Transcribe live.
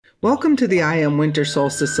Welcome to the IAM Winter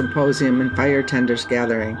Solstice Symposium and Fire Tenders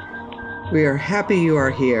Gathering. We are happy you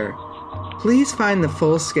are here. Please find the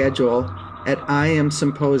full schedule at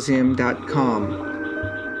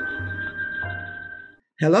iamsymposium.com.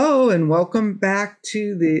 Hello and welcome back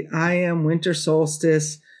to the IAM Winter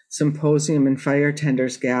Solstice Symposium and Fire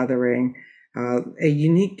Tenders Gathering, a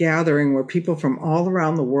unique gathering where people from all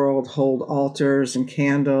around the world hold altars and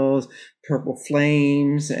candles, purple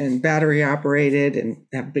flames, and battery operated, and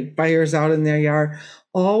have big fires out in their yard,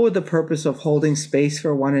 all with the purpose of holding space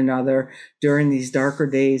for one another during these darker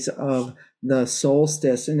days of the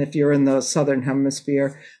solstice. And if you're in the southern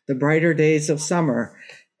hemisphere, the brighter days of summer.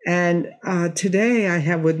 And today I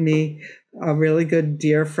have with me a really good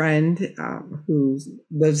dear friend who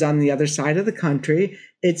lives on the other side of the country,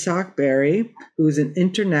 Itzhak Beery, who's an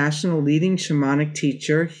international leading shamanic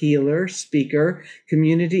teacher, healer, speaker,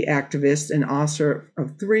 community activist, and author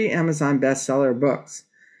of 3 Amazon bestseller books.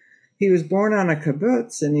 He was born on a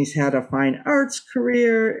kibbutz, and he's had a fine arts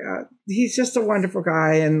career. He's just a wonderful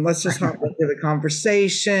guy, and let's just hop into the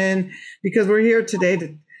conversation, because we're here today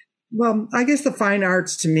to, well, I guess the fine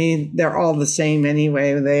arts, to me, they're all the same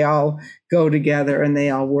anyway. They all go together and they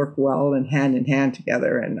all work well and in hand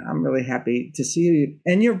together. And I'm really happy to see you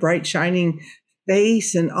and your bright, shining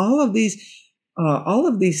face and all of these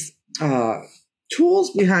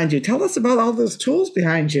tools behind you. Tell us about all those tools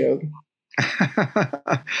behind you.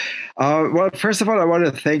 Well, first of all, I want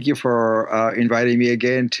to thank you for inviting me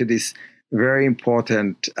again to this very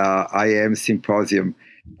important IAM Symposium.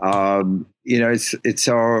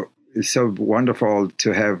 It's so wonderful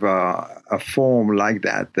to have a form like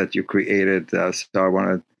that you created. So I want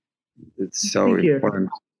to. It's so important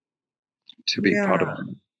to be part of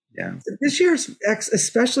it. Yeah. This year's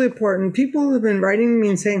especially important. People have been writing me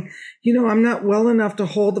and saying, I'm not well enough to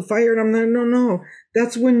hold the fire. And I'm like, no.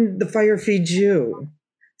 That's when the fire feeds you.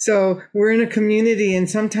 So we're in a community, and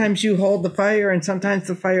sometimes you hold the fire and sometimes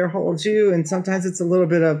the fire holds you, and sometimes it's a little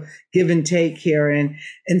bit of give and take here. And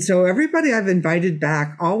so everybody I've invited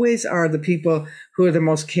back always are the people who are the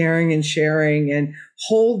most caring and sharing and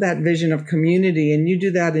hold that vision of community. And you do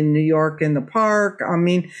that in New York in the park. I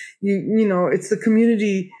mean, it's the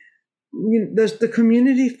community. The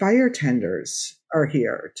community fire tenders are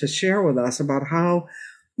here to share with us about how,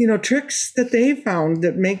 tricks that they found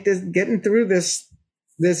that make this getting through this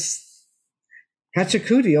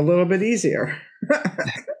Hachakuti a little bit easier.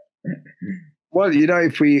 Well,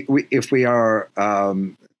 if we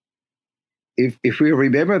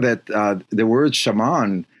remember that the word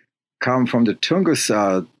shaman come from the Tungus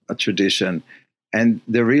tradition, and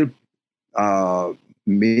the real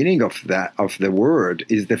meaning of the word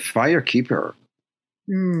is the fire keeper.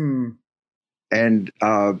 And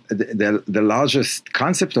the largest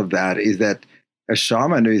concept of that is that a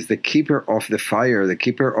shaman is the keeper of the fire, the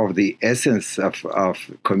keeper of the essence of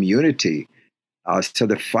community. So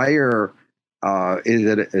the fire is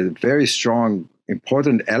a very strong,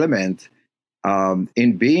 important element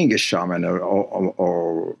in being a shaman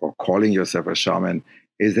or calling yourself a shaman.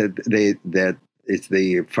 Is that it's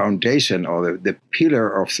the foundation or the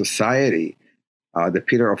pillar of society, the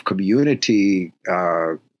pillar of community,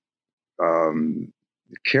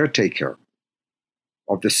 caretaker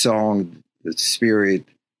of the song, the spirit,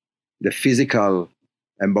 the physical,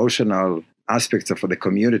 emotional aspects of the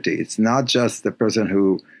community. It's not just the person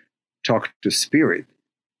who talks to spirit.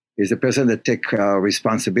 It's the person that takes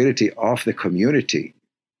responsibility of the community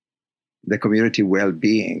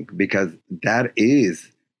well-being, because that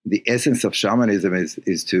is the essence of shamanism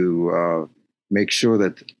is to make sure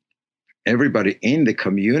that everybody in the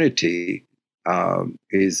community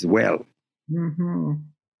is well. Mm-hmm.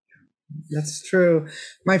 That's true.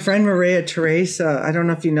 My friend Maria Teresa, I don't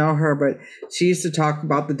know if you know her, but she used to talk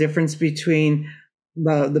about the difference between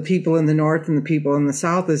the people in the North and the people in the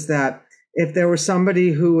South, is that if there was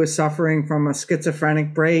somebody who was suffering from a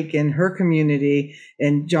schizophrenic break in her community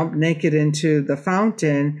and jumped naked into the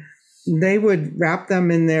fountain, they would wrap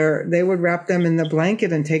them in the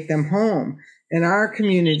blanket and take them home. In our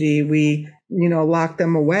community, we, lock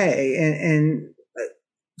them away. And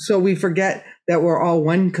so we forget that we're all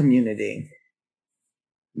one community.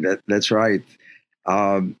 That's right.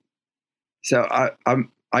 So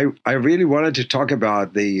I really wanted to talk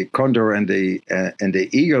about the condor and the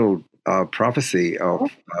eagle prophecy of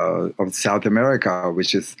South America,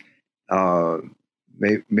 which is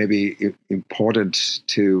maybe important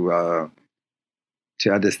to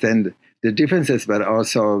understand the differences, but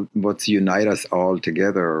also what unite us all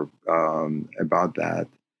together about that.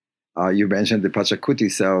 You mentioned the Pachacuti,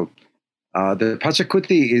 so the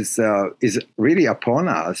Pachacuti is really upon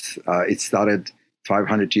us. It started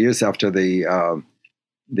 500 years after the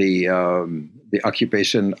the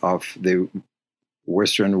occupation of the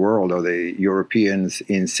Western world or the Europeans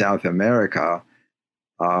in South America,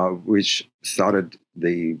 which started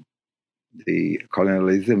the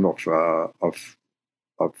colonialism of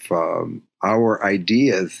our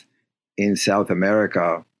ideas in South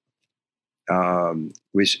America,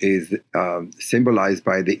 which is symbolized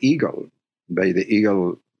by the eagle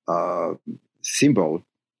symbol.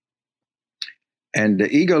 And the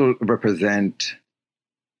eagle represent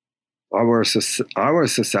our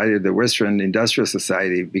society, the Western industrial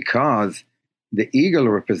society, because the eagle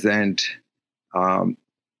represent a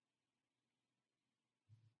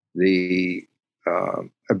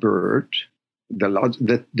bird.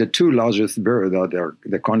 The two largest birds are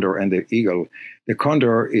the condor and the eagle. The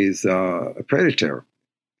condor is a predator.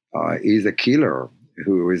 Is a killer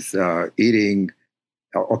who is eating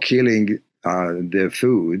or killing the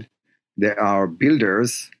food. They are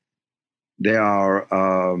builders. They are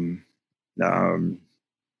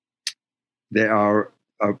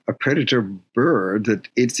a predator bird that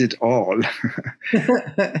eats it all.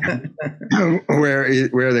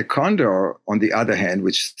 where the condor, on the other hand,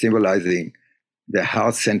 which symbolizing the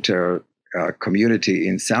heart center community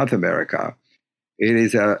in South America, it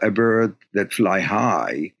is a bird that fly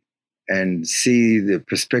high and see the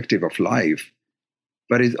perspective of life,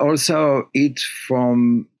 but it also eats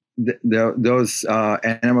from those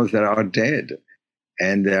animals that are dead,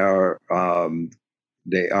 and they are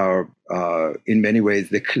in many ways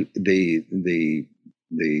the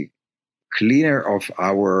cleaner of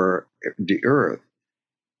the earth.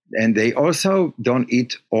 And they also don't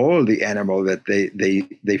eat all the animal that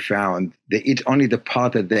they found. They eat only the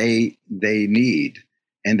part that they need,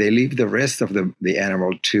 and they leave the rest of the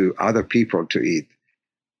animal to other people to eat,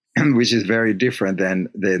 which is very different than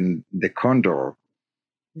the condor.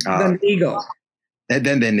 Than the eagle. And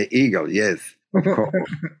then the eagle, yes, of course.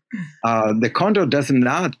 The condor does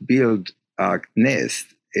not build a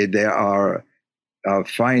nest. They are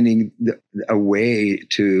finding a way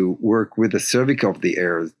to work with the cervix of the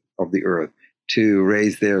earth to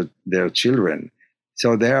raise their children.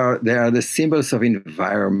 So they are the symbols of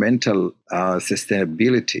environmental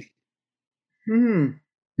sustainability,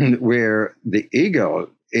 where the eagle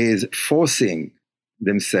is forcing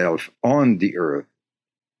themselves on the earth.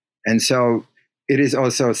 And so it is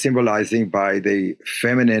also symbolizing by the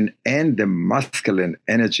feminine and the masculine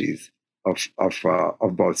energies of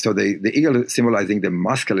both. So the eagle is symbolizing the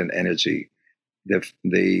masculine energy.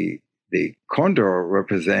 The condor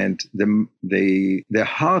represent the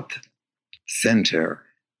heart center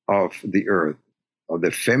of the earth, of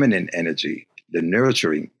the feminine energy, the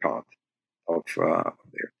nurturing part of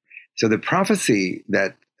there. So the prophecy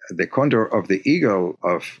that the condor of the eagle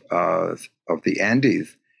of the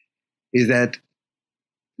Andes is that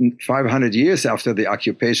 500 years after the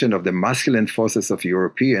occupation of the masculine forces of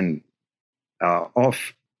European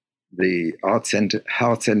of the heart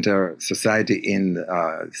center society in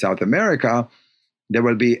South America, there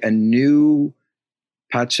will be a new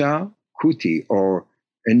Pacha Kuti, or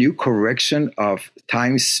a new correction of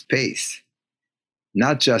time space,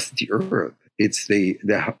 not just the earth. It's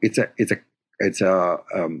a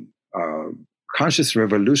conscious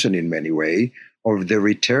revolution in many ways of the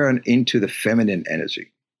return into the feminine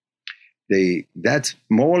energy. That's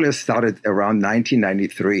more or less started around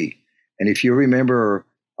 1993, and if you remember,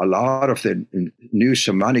 a lot of the new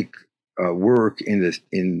shamanic work in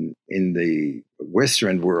the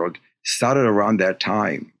Western world started around that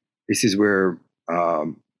time. This is where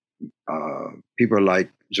people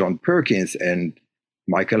like John Perkins and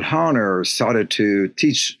Michael Harner started to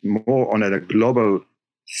teach more on a global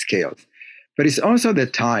scale. But it's also the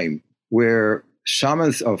time where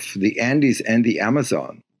shamans of the Andes and the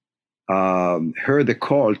Amazon heard the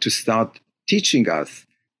call to start teaching us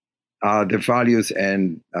the values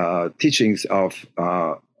and teachings of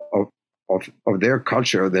their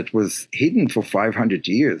culture that was hidden for 500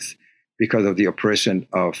 years because of the oppression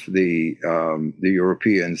of the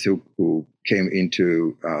Europeans who came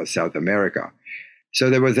into South America. So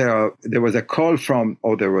there was a call from,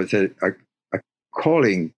 or there was a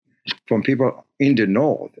calling from people in the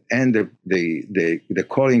north, and the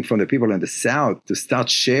calling from the people in the south to start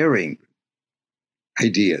sharing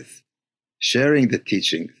ideas, sharing the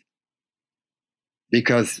teachings.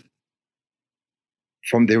 Because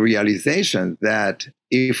from the realization that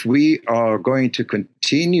if we are going to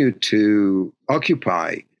continue to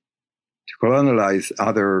occupy, to colonize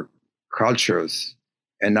other cultures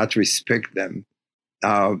and not respect them,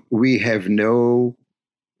 we have no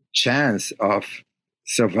chance of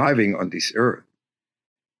surviving on this earth.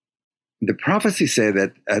 The prophecy said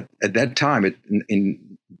that at that time,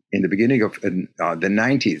 in in the beginning of the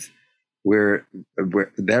 90s, where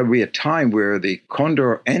there will be a time where the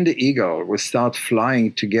condor and the eagle will start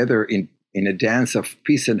flying together in a dance of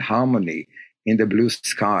peace and harmony in the blue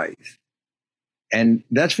skies. And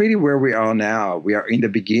that's really where we are now. We are in the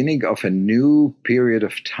beginning of a new period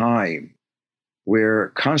of time where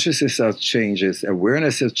consciousness changes,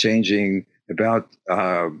 awareness is changing about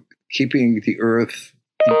keeping the earth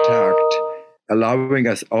intact, allowing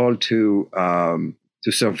us all to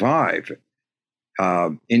survive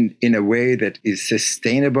in a way that is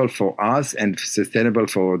sustainable for us and sustainable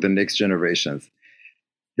for the next generations.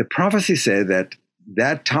 The prophecy said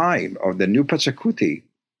that time of the new Pachacuti,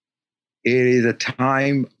 it is a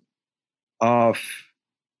time of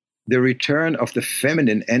the return of the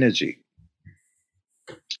feminine energy.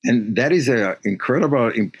 And that is an incredible,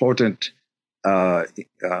 important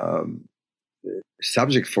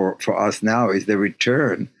subject for us now, is the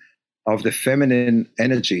return of the feminine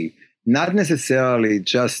energy, not necessarily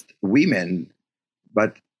just women,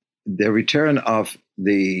 but the return of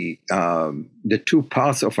the two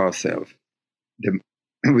parts of ourselves,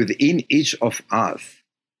 within each of us,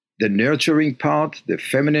 the nurturing part, the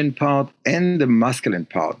feminine part, and the masculine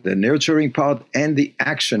part, the nurturing part and the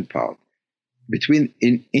action part.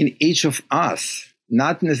 In each of us,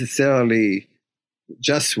 not necessarily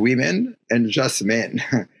just women and just men.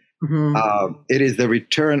 Mm-hmm. It is the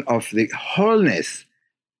return of the wholeness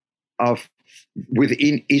of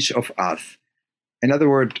within each of us. In other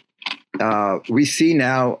words, we see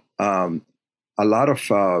now a lot of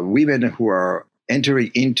women who are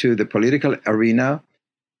entering into the political arena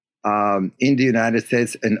in the United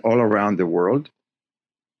States and all around the world.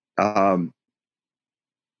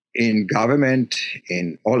 In government,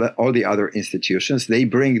 in all the other institutions, they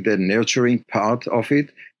bring the nurturing part of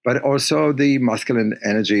it, but also the masculine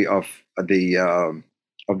energy of the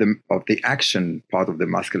action part of the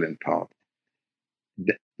masculine part.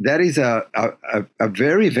 That is a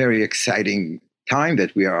very, very exciting time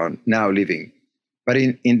that we are now living. But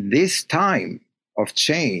in this time of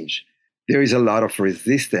change, there is a lot of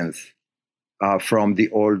resistance from the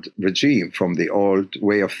old regime, from the old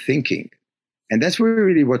way of thinking. And that's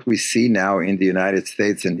really what we see now in the United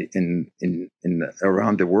States and in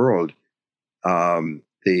around the world.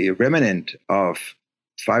 The remnant of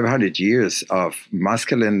 500 years of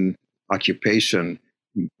masculine occupation,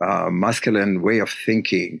 masculine way of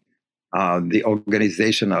thinking, the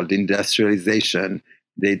organizational, the industrialization,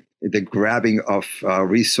 the grabbing of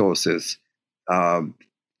resources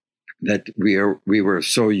that we were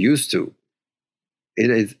so used to.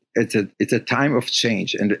 It's a time of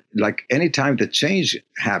change, and like any time that change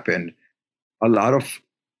happened, a lot of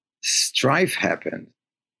strife happened,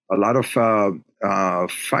 a lot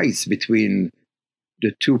of fights between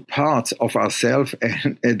the two parts of ourselves,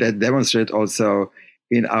 and that demonstrate also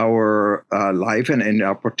in our life and in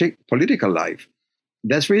our political life.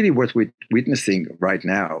 That's really what we're witnessing right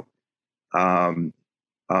now.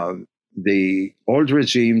 The old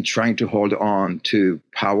regime trying to hold on to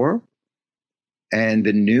power, and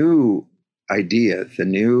the new ideas, the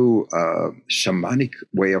new shamanic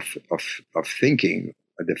way of thinking,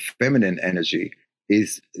 the feminine energy,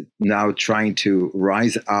 is now trying to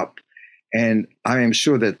rise up. And I am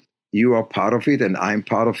sure that you are part of it, and I'm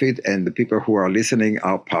part of it, and the people who are listening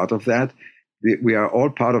are part of that. We are all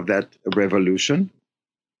part of that revolution.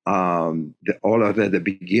 All of the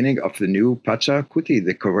beginning of the new Pachacuti,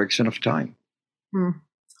 the correction of time.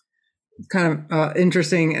 Kind of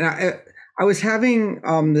interesting. And I was having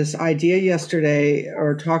this idea yesterday,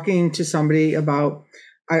 or talking to somebody about,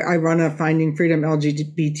 I run a Finding Freedom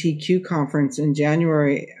LGBTQ conference in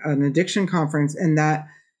January, an addiction conference, and that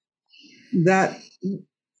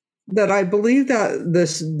I believe that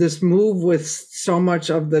this move with so much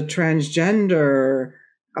of the transgender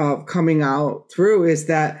coming out through is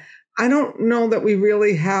that I don't know that we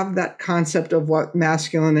really have that concept of what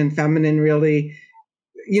masculine and feminine really,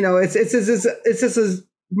 it's just as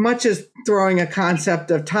much as throwing a concept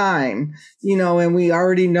of time, and we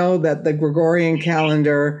already know that the Gregorian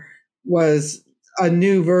calendar was a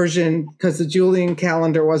new version because the Julian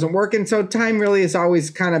calendar wasn't working. So time really has always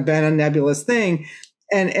kind of been a nebulous thing.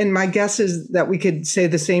 And my guess is that we could say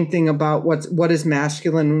the same thing about what is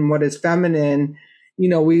masculine and what is feminine.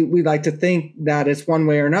 We like to think that it's one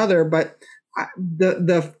way or another, but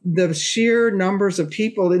the sheer numbers of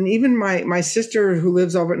people, and even my sister who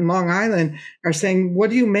lives over in Long Island, are saying, what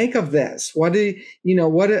do you make of this? What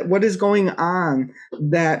is going on,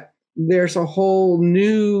 that there's a whole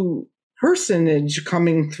new personage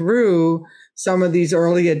coming through some of these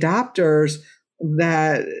early adopters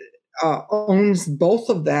that owns both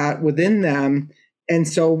of that within them, And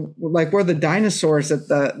so, like, we're the dinosaurs at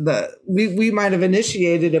we might have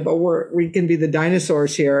initiated it, but we can be the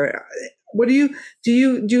dinosaurs here. What do you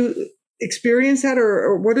experience that,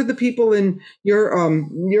 or what do the people in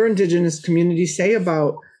your indigenous community say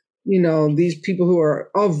about, these people who are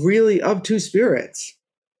of two spirits?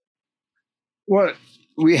 Well,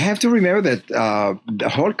 we have to remember that the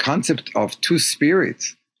whole concept of two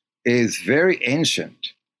spirits is very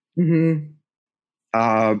ancient. Mm-hmm.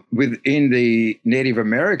 Within the Native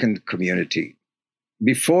American community,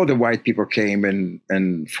 before the white people came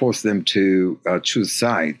and forced them to choose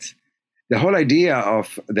sides, the whole idea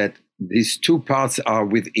of that these two parts are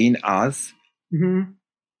within us,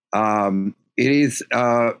 Mm-hmm. it's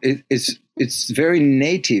very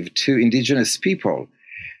native to indigenous people.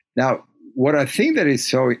 Now, what I think that is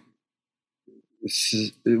so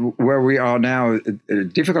where we are now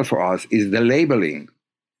difficult for us is the labeling.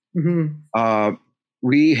 Mm-hmm.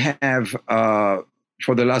 We have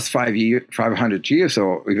for the last 500 years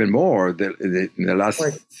or even more, in the last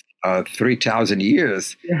 3,000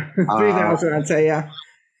 years. Yeah, 3,000, I'd say, yeah.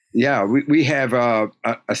 Yeah, we have a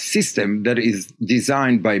system that is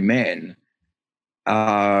designed by men.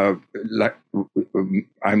 All the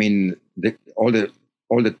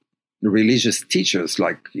religious teachers,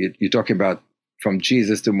 like you're talking about, from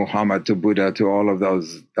Jesus to Muhammad to Buddha to all of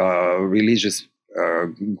those religious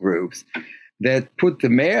groups that put the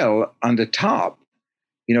male on the top.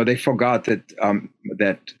 They forgot that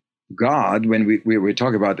that God, when we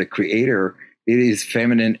talk about the Creator, it is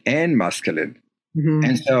feminine and masculine. Mm-hmm.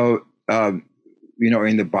 And so, in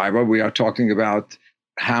the Bible, we are talking about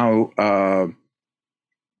how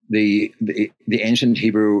the ancient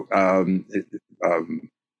Hebrew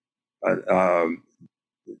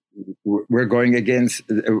we're going against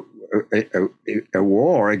a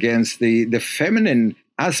war against the feminine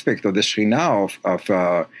aspect of the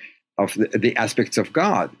Shekhinah of the aspects of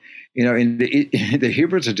God. In the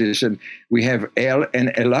Hebrew tradition, we have El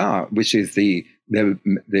and Elah, which is the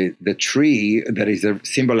tree that is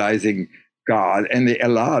symbolizing God, and the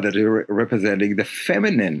Elah that is representing the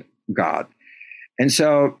feminine God. And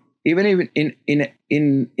so, even in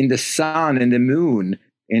the sun and the moon,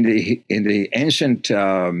 in the ancient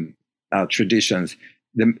traditions,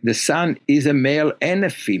 the sun is a male and a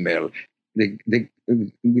female. The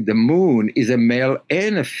moon is a male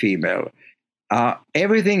and a female.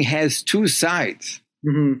 Everything has two sides.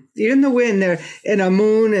 Mm-hmm. Even the wind, there in a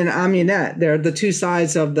moon and Amunet, they're the two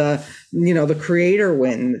sides of the creator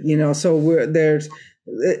wind. So there's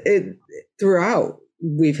it throughout.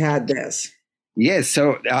 We've had this. Yes.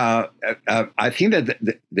 So I think that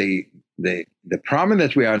the problem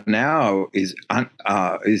that we are now is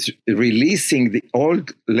releasing the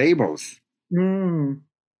old labels.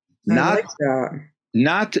 Like that.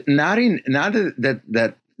 Not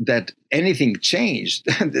that anything changed.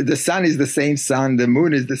 The sun is the same sun, the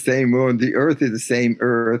moon is the same moon, the earth is the same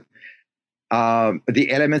earth. The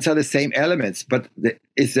elements are the same elements, but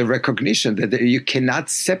it's the recognition that you cannot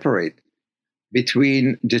separate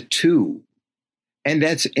between the two. And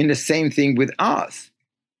that's in the same thing with us.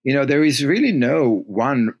 There is really no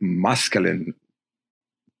one masculine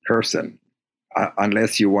person,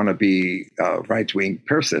 unless you want to be a right-wing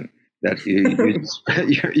person. That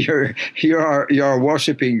you are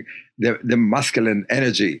worshiping the masculine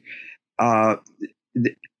energy. The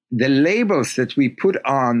labels that we put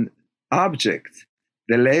on objects,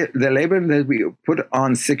 the label that we put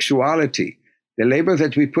on sexuality, the label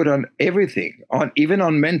that we put on everything, even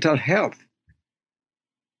on mental health,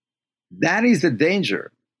 that is the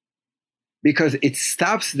danger, because it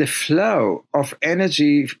stops the flow of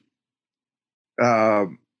energy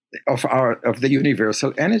of the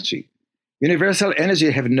universal energy. Universal energy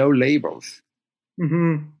have no labels.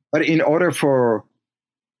 Mm-hmm. But in order for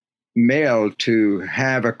male to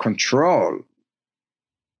have a control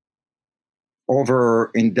over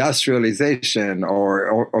industrialization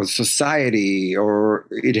or society, or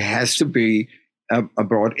it has to be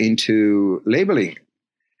brought into labeling.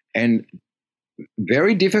 And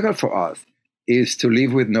very difficult for us is to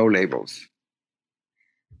live with no labels.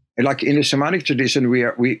 Like in the shamanic tradition, we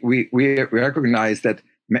recognize that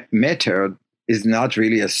matter is not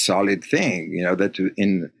really a solid thing.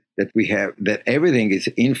 That everything is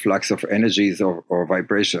influx of energies or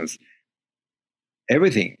vibrations.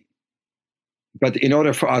 Everything. But in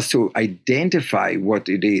order for us to identify what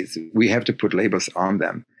it is, we have to put labels on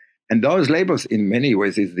them, and those labels, in many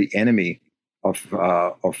ways, is the enemy of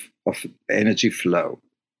energy flow.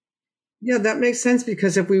 Yeah, that makes sense,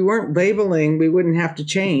 because if we weren't labeling, we wouldn't have to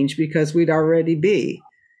change, because we'd already be,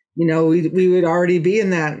 we would already be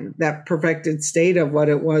in that perfected state of what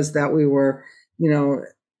it was that we were,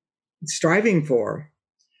 striving for.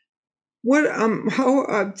 What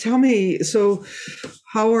how tell me, so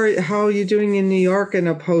how are you doing in New York in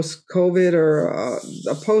a post COVID or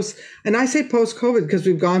a post, and I say post COVID because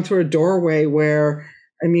we've gone through a doorway where,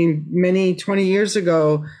 I mean, many 20 years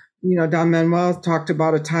ago, Don Manuel talked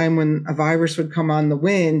about a time when a virus would come on the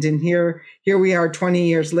wind, and here we are 20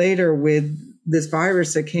 years later with this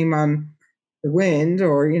virus that came on the wind,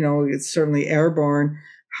 or it's certainly airborne.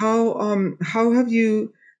 How have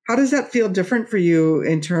you, how does that feel different for you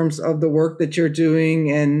in terms of the work that you're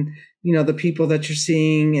doing and the people that you're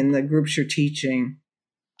seeing and the groups you're teaching?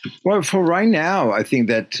 Well, for right now, I think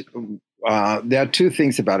that there are two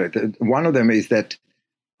things about it. One of them is that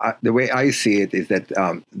the way I see it is that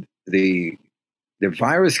the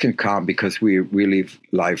virus can come because we live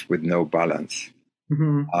life with no balance.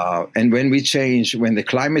 Mm-hmm. And when we change, when the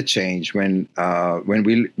climate change, when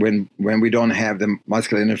we don't have the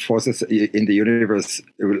masculine forces in the universe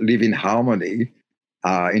live in harmony,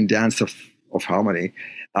 in dance of harmony,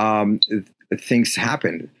 things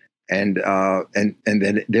happen, and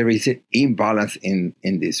then there is an imbalance in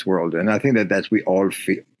this world, and I think that we all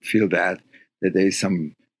feel that there is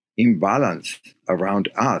some imbalance around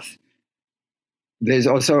us. There's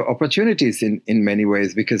also opportunities in many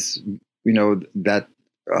ways because that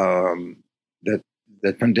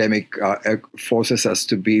that pandemic forces us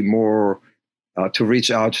to be more to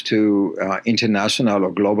reach out to international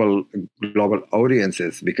or global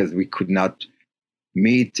audiences because we could not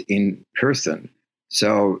meet in person.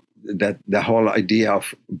 So that the whole idea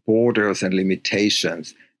of borders and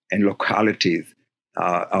limitations and localities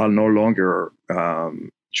are no longer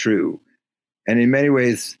true. And in many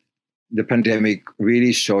ways, the pandemic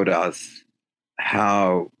really showed us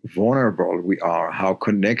how vulnerable we are, how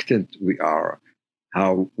connected we are,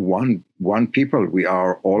 how one people we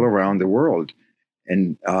are all around the world.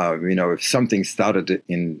 And if something started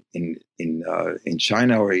in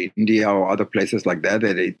China or India or other places like that,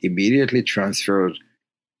 that it immediately transferred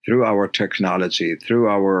through our technology, through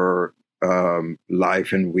our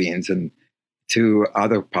life and winds, and to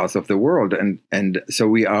other parts of the world. And so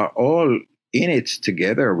we are all in it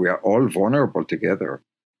together. We are all vulnerable together.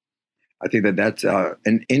 I think that's,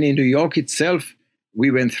 and in New York itself,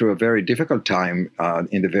 we went through a very difficult time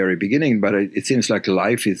in the very beginning, but it seems like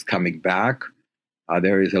life is coming back.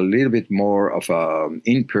 There is a little bit more of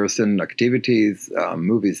in-person activities,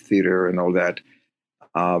 movies, theater, and all that,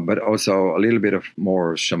 but also a little bit of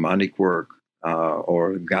more shamanic work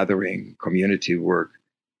or gathering community work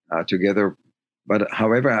together. But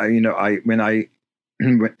however, when I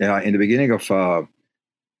in the beginning of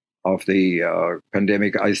the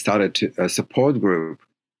pandemic, I started a support group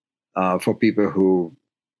for people who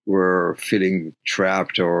were feeling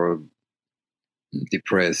trapped or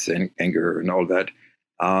depressed and anger and all that.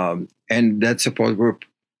 And that support group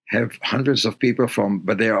have hundreds of people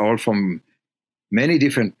but they are all from many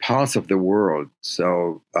different parts of the world.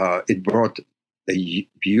 So it brought a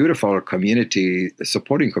beautiful community, a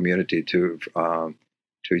supporting community to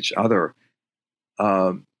each other.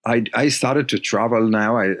 I started to travel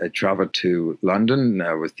now. I traveled to London.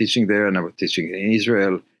 I was teaching there, and I was teaching in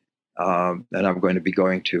Israel. And I'm going to be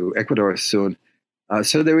going to Ecuador soon.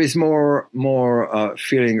 So there is more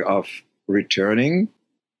feeling of returning,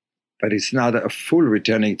 but it's not a full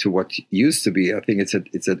returning to what used to be. I think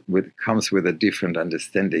it comes with a different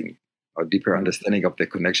understanding, or deeper understanding of the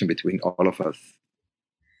connection between all of us.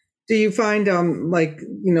 Do you find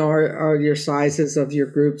are your sizes of your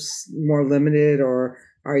groups more limited, or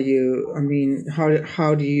are you? I mean,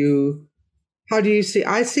 how do you see?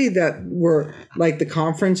 I see that we're like the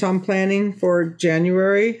conference I'm planning for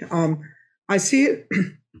January. I see it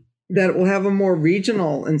that it will have a more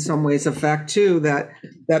regional, in some ways, effect too. That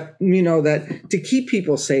to keep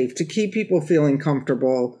people safe, to keep people feeling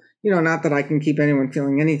comfortable. Not that I can keep anyone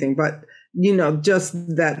feeling anything, but just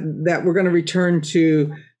that we're going to return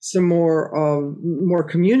to some more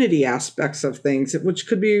community aspects of things, which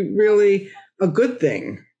could be really a good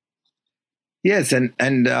thing. Yes, and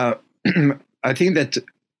I think that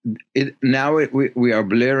we are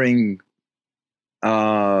blurring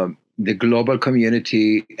the global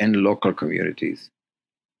community and local communities,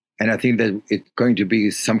 and I think that it's going to be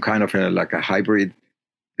some kind of like a hybrid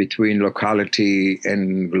between locality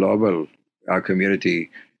and global community,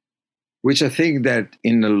 which I think that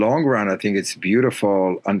in the long run, I think it's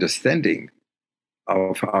beautiful understanding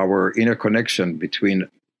of our interconnection between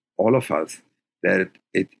all of us, that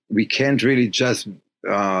we can't really just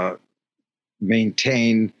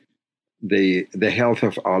maintain the health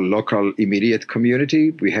of our local immediate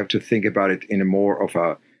community. We have to think about it in a more of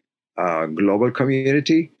a global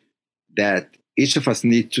community, that each of us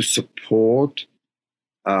need to support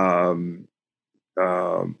um,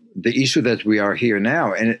 the issue that we are here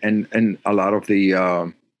now, and a lot of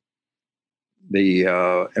the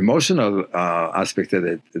emotional aspect of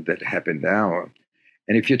it that happened now.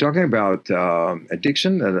 And if you're talking about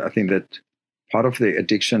addiction, I think that part of the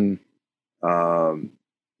addiction um,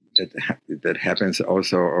 that happens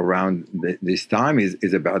also around this time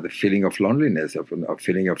is about the feeling of loneliness, of a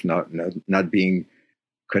feeling of not being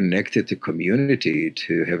connected to community,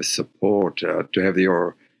 to have support, to have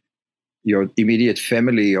your immediate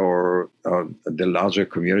family or the larger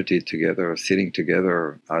community together, sitting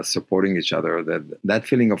together, supporting each other. That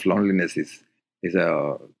feeling of loneliness is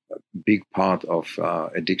a big part of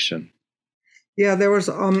addiction. Yeah, there was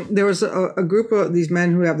a group of these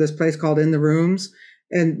men who have this place called In the Rooms,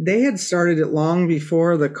 and they had started it long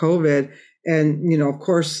before the COVID. And of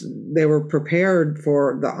course, they were prepared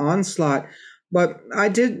for the onslaught. But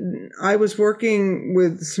I was working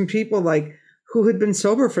with some people like who had been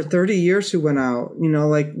sober for 30 years who went out,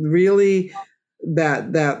 like really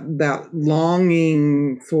that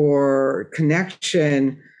longing for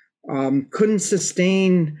connection couldn't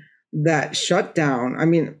sustain that shutdown. I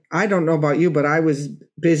mean, I don't know about you, but I was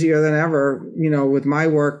busier than ever, with my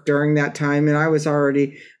work during that time. And I was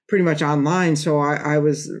already pretty much online. So I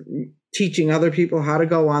was teaching other people how to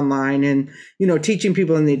go online and, teaching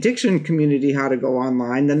people in the addiction community how to go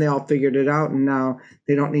online. Then they all figured it out. And now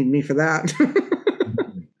they don't need me for that.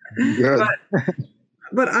 Good.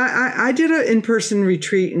 But I did an in-person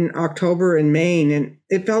retreat in October in Maine, and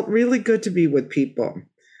it felt really good to be with people.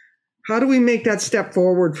 How do we make that step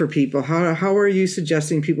forward for people? How are you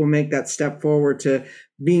suggesting people make that step forward to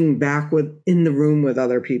being back in the room with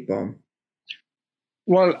other people?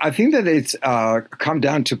 Well, I think that it's come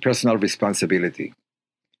down to personal responsibility.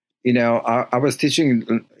 I was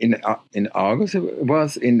teaching in August. It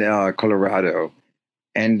was in Colorado,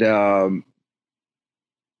 and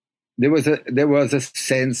there was a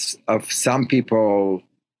sense of some people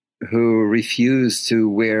who refused to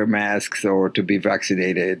wear masks or to be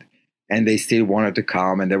vaccinated, and they still wanted to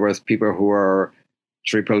come. And there was people who were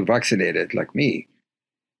triple vaccinated, like me.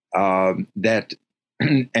 That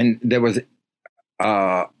and there was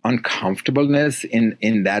uncomfortableness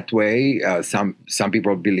in that way. Some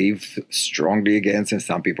people believe strongly against, and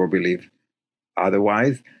some people believe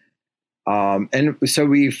otherwise. And so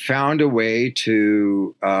we found a way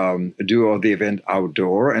to do all the event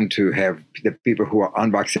outdoor and to have the people who are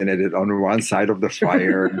unvaccinated on one side of the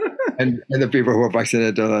fire and the people who are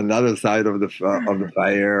vaccinated on another side of the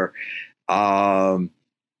fire. So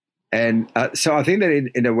I think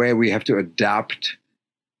that in a way we have to adapt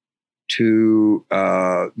to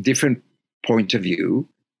different point of view,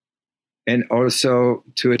 and also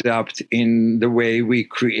to adapt in the way we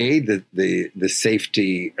create the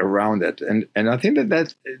safety around it. And I think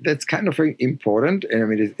that's kind of important. And I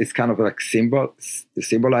mean, it's kind of like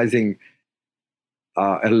symbolizing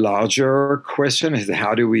a larger question: is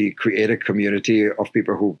how do we create a community of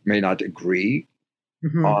people who may not agree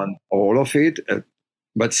on all of it,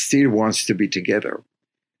 but still wants to be together.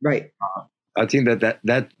 Right. I think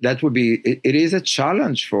that would be, it is a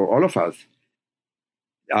challenge for all of us.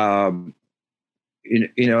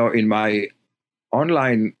 In my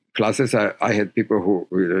online classes, I had people who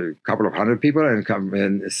were a couple of hundred people,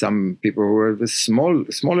 and some people who were a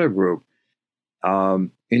smaller group.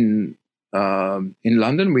 In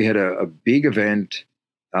London, we had a big event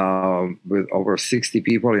with over 60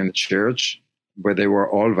 people in the church, where they were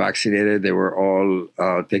all vaccinated. They were all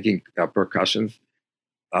taking precautions.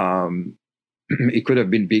 It could have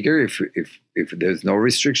been bigger if there's no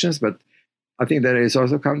restrictions, but I think that it's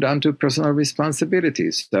also come down to personal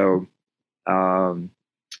responsibilities. So I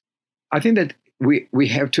think that we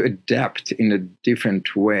have to adapt in a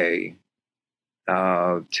different way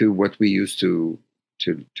to what we used to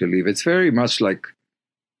live. It's very much like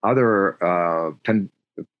other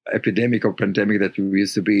epidemic or pandemic that we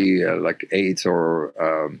used to be like AIDS or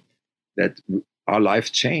that our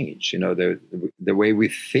life change. The way we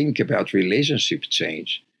think about relationship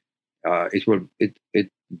change.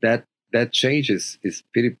 That change is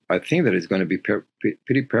pretty. I think that it's going to be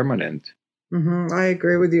pretty permanent. I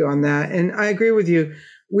agree with you on that, and I agree with you.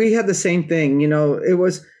 We had the same thing. It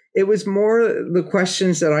was more the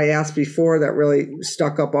questions that I asked before that really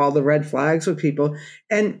stuck up all the red flags with people.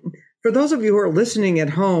 And for those of you who are listening at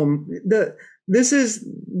home, this is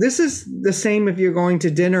the same if you're going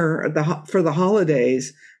to dinner for the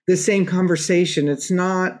holidays. The same conversation. It's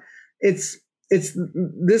not. This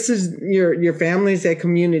is your family's a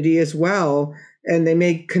community as well, and they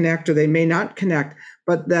may connect or they may not connect,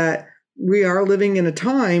 but that we are living in a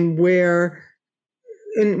time where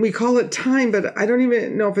and we call it time, but I don't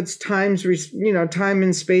even know if it's time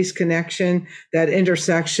and space connection. That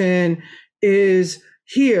intersection is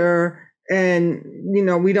here, and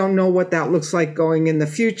we don't know what that looks like going in the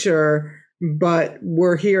future, but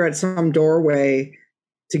we're here at some doorway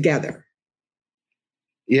together.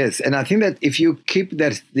 Yes, and I think that if you keep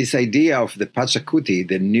this idea of the Pachacuti,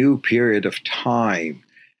 the new period of time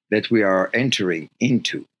that we are entering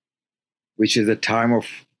into, which is a time of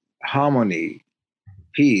harmony,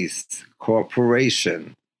 peace,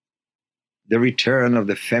 cooperation, the return of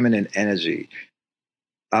the feminine energy.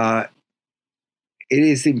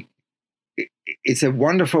 It's a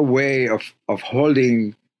wonderful way of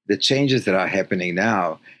holding the changes that are happening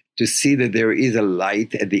now, to see that there is a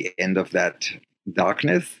light at the end of that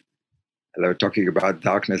darkness. We're talking about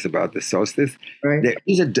darkness, about the solstice. Right. There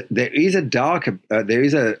is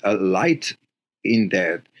a light in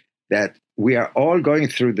that we are all going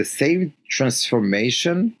through the same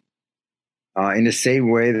transformation, in the same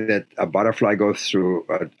way that a butterfly goes through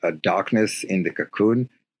a darkness in the cocoon.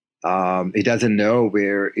 He doesn't know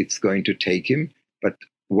where it's going to take him, but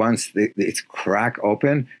once it's crack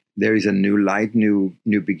open, there is a new light, new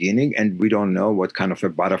beginning, and we don't know what kind of a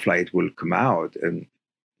butterfly it will come out. And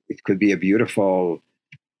it could be a beautiful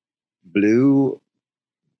blue,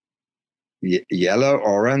 yellow,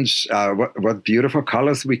 orange. What beautiful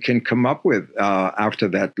colors we can come up with after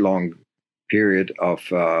that long period of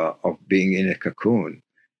being in a cocoon.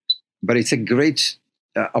 But it's a great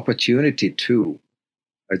opportunity too.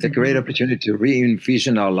 It's a great opportunity to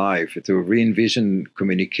re-envision our life, to re-envision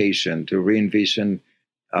communication, to re-envision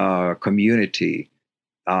community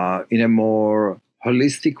in a more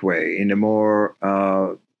holistic way, in a more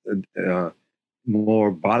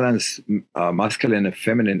balanced masculine and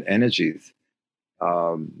feminine energies.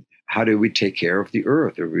 How do we take care of the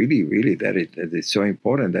earth? Really, that is so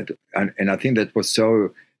important. And I think that was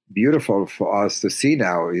so beautiful for us to see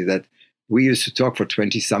now, is that we used to talk for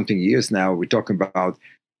 20-something years now. We're talking about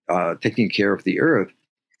taking care of the earth.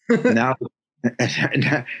 Now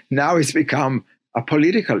it's become a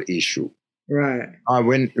political issue. Right.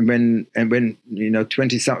 When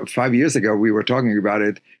 25 years ago we were talking about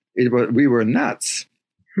it, we were nuts.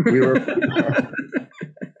 We were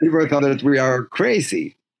thought that we are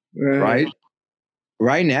crazy, right?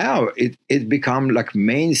 Right now it become like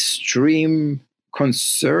mainstream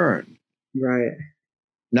concern. Right.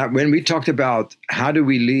 Now, when we talked about how do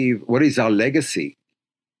we leave, what is our legacy?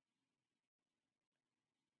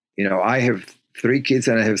 I have 3 kids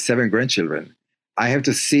and I have 7 grandchildren. I have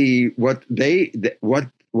to see what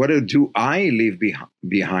do I leave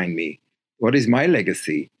behind me? What is my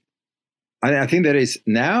legacy? And I think that is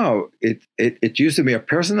now. It used to be a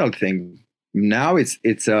personal thing. Now it's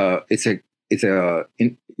a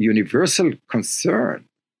universal concern.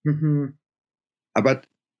 Mm-hmm. But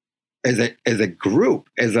as a group,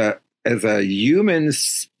 as a human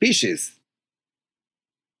species,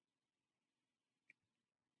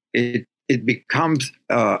 it becomes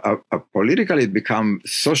a political, it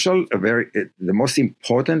becomes social, the most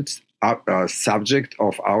important subject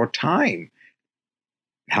of our time.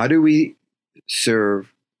 How do we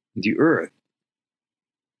serve the earth?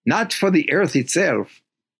 Not for the earth itself,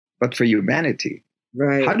 but for humanity.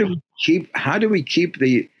 Right. How do we keep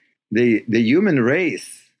the human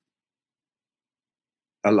race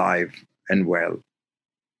alive and well?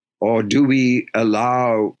 Or do we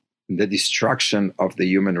allow the destruction of the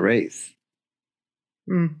human race?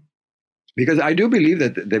 Because I do believe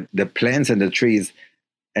that the plants and the trees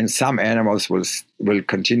and some animals will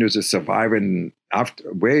continue to survive, and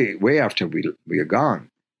way after we are gone.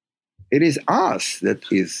 It is us that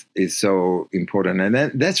is so important,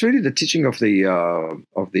 and that's really the teaching of the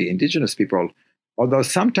indigenous people. Although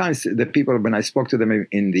sometimes the people, when I spoke to them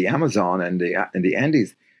in the Amazon and the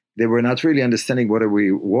Andes, they were not really understanding what are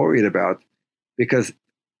we worried about, because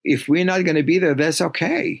if we're not going to be there, that's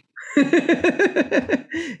okay.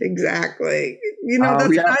 Exactly.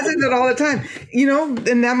 I say that all the time.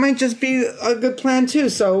 And that might just be a good plan too.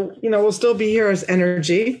 So, we'll still be here as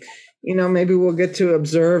energy. Maybe we'll get to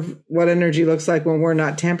observe what energy looks like when we're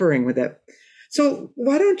not tampering with it. So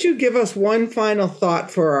why don't you give us one final thought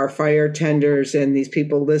for our fire tenders and these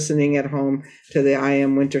people listening at home to the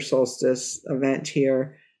IAM Winter Solstice event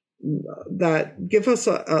here, that give us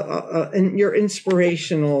your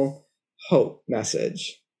inspirational hope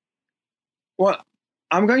message. Well,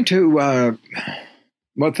 I'm going to.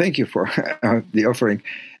 Thank you for the offering.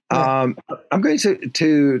 I'm going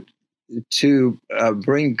to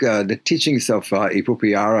bring the teachings of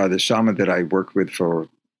Ipupiara, the shaman that I worked with for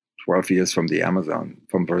 12 years from the Amazon,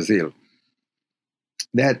 from Brazil.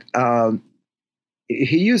 That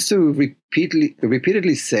he used to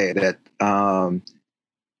repeatedly say that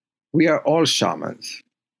we are all shamans.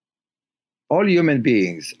 All human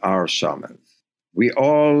beings are shamans. We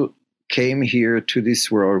all came here to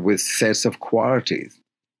this world with sets of qualities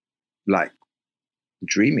like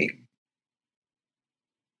dreaming,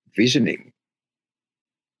 visioning,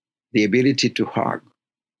 the ability to hug,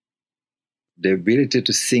 the ability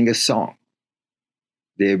to sing a song,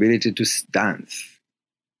 the ability to dance,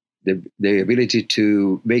 the ability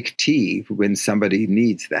to make tea when somebody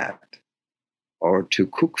needs that, or to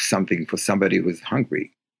cook something for somebody who's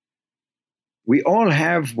hungry. We all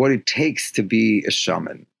have what it takes to be a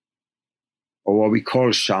shaman, or what we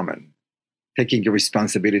call shaman, taking a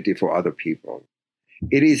responsibility for other people.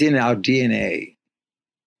 It is in our DNA.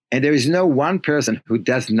 And there is no one person who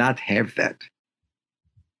does not have that.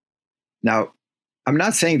 Now, I'm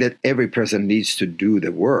not saying that every person needs to do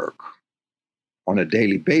the work on a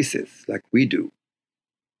daily basis like we do.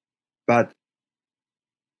 But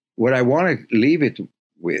what I want to leave it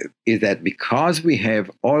with is that because we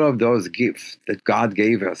have all of those gifts that God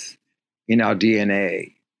gave us in our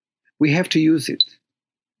DNA, we have to use it.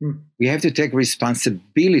 We have to take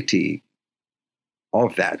responsibility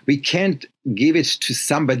of that. We can't give it to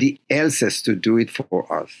somebody else to do it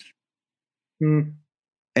for us. And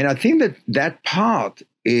I think that that part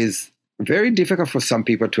is very difficult for some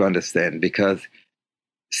people to understand, because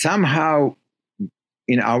somehow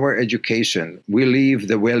in our education, we leave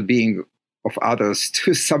the well-being of others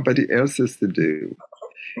to somebody else's to do.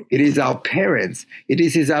 It is our parents. It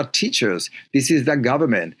is our teachers. This is the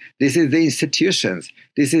government. This is the institutions.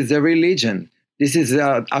 This is the religion. This is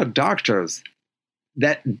our doctors.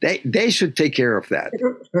 That they should take care of that.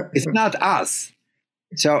 It's not us.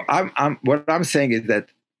 So what I'm saying is that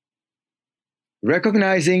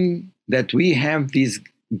recognizing that we have these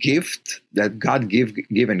gifts, that God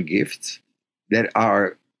given gifts that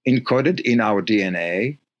are encoded in our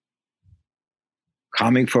DNA,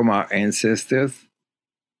 coming from our ancestors,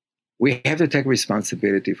 we have to take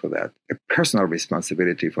responsibility for that, a personal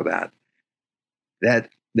responsibility for that. That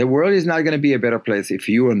the world is not going to be a better place if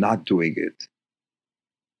you are not doing it.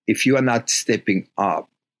 If you are not stepping up,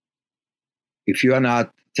 if you are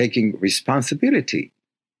not taking responsibility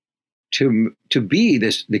to be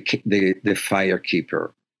the fire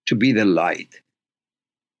keeper, to be the light,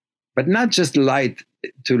 but not just light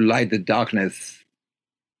to light the darkness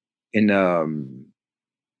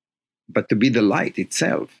but to be the light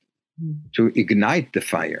itself, to ignite the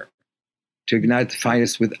fire, to ignite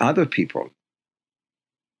fires with other people.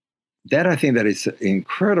 That, I think, that is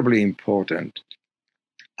incredibly important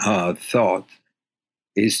thought,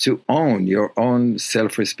 is to own your own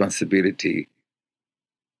self-responsibility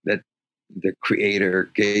that the Creator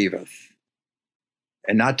gave us,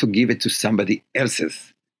 and not to give it to somebody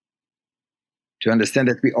else's. To understand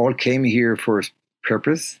that we all came here for a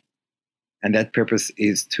purpose, and that purpose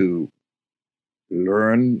is to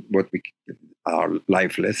learn our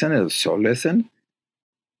life lesson, our soul lesson,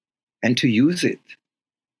 and to use it,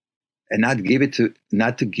 and not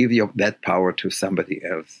to give that power to somebody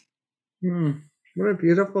else. What a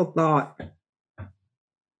beautiful thought.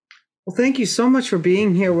 Well, thank you so much for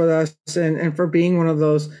being here with us, and for being one of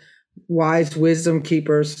those wise wisdom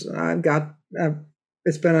keepers.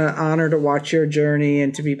 It's been an honor to watch your journey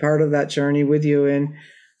and to be part of that journey with you, and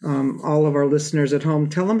all of our listeners at home.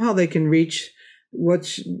 Tell them how they can reach.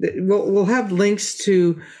 We'll have links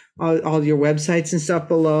to all your websites and stuff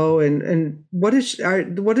below. And what is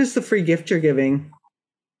the free gift you're giving?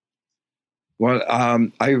 Well,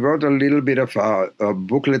 I wrote a little bit of a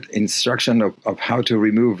booklet instruction of how to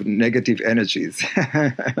remove negative energies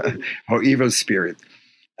or evil spirit.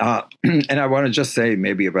 And I want to just say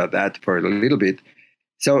maybe about that for a little bit.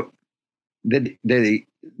 So the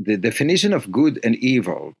definition of good and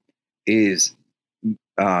evil is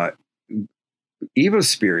evil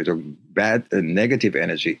spirit, or bad and negative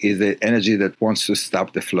energy, is the energy that wants to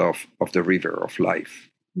stop the flow of the river of life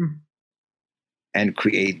and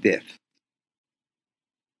create death.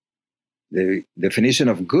 The definition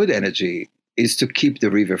of good energy is to keep the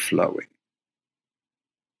river flowing.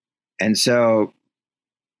 And so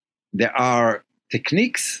there are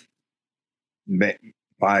techniques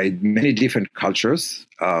by many different cultures.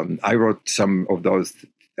 I wrote some of those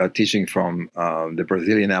teaching from the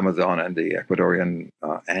Brazilian Amazon and the Ecuadorian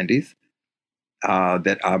Andes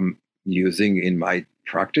that I'm using in my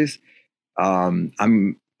practice.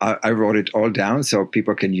 I wrote it all down so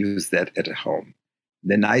people can use that at home.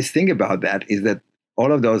 The nice thing about that is that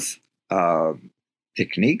all of those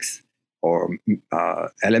techniques or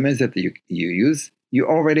elements that you use, you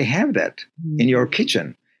already have that in your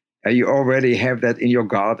kitchen. You already have that in your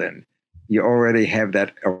garden. you already have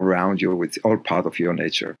that around you. It's all part of your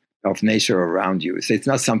nature, of nature around you. So it's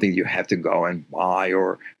not something you have to go and buy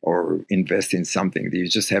or invest in something that you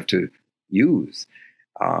just have to use.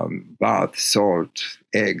 Bath, salt,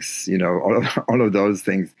 eggs, all of those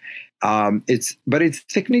things. But it's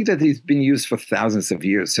technique that has been used for thousands of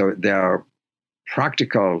years. So there are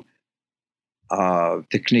practical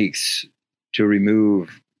techniques to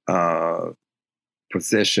remove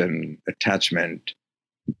possession, attachment,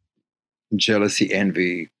 jealousy,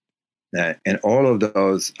 envy, and all of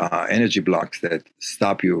those energy blocks that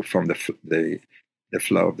stop you from the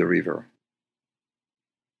flow of the river.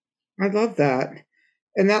 I love that.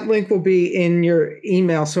 And that link will be in your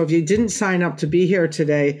email. So if you didn't sign up to be here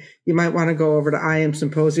today, you might want to go over to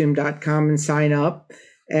iamsymposium.com and sign up,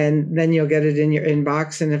 and then you'll get it in your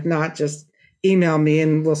inbox. And if not, just email me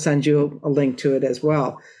and we'll send you a link to it as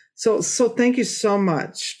well. So thank you so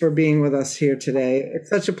much for being with us here today. It's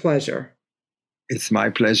such a pleasure. It's my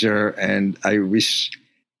pleasure, and I wish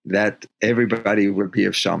that everybody would be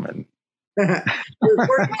a shaman.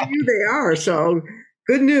 According to you, they are. So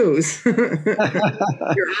good news. You're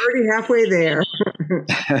already halfway there.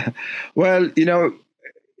 Well,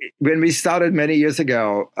 when we started many years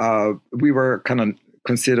ago, we were kind of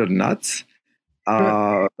considered nuts,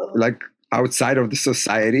 like outside of the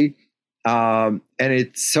society. And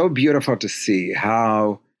it's so beautiful to see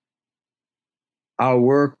how our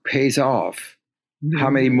work pays off. Mm-hmm.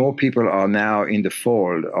 How many more people are now in the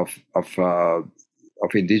fold of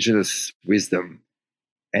indigenous wisdom,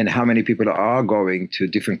 and how many people are going to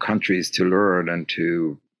different countries to learn and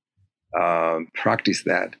to practice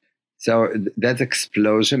that. So that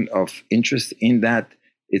explosion of interest in that,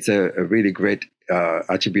 it's a really great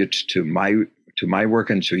attribute to my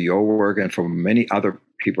work and to your work, and for many other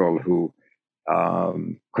people who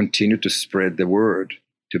continue to spread the word,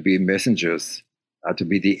 to be messengers, to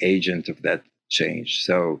be the agent of that change.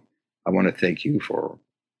 So I want to thank you for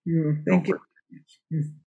thank you.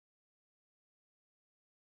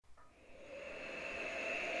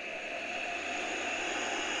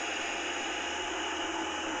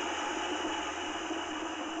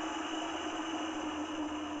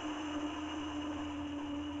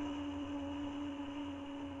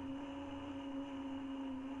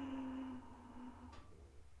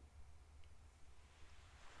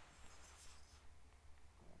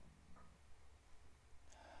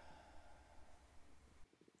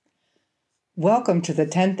 Welcome to the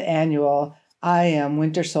 10th annual IAM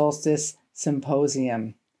Winter Solstice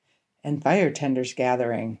Symposium and Fire Tenders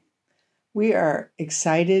Gathering. We are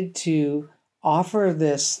excited to offer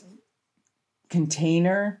this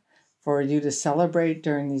container for you to celebrate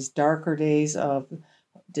during these darker days of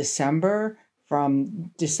December,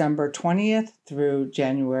 from December 20th through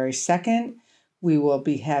January 2nd. We will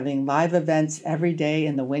be having live events every day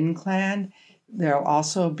in the Wind Clan. There'll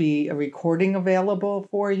also be a recording available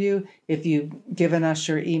for you if you've given us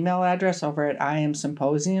your email address over at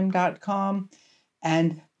iamsymposium.com.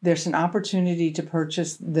 And there's an opportunity to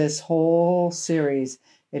purchase this whole series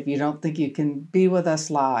if you don't think you can be with us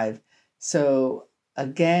live. So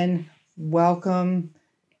again, welcome,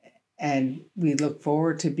 and we look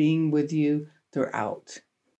forward to being with you throughout.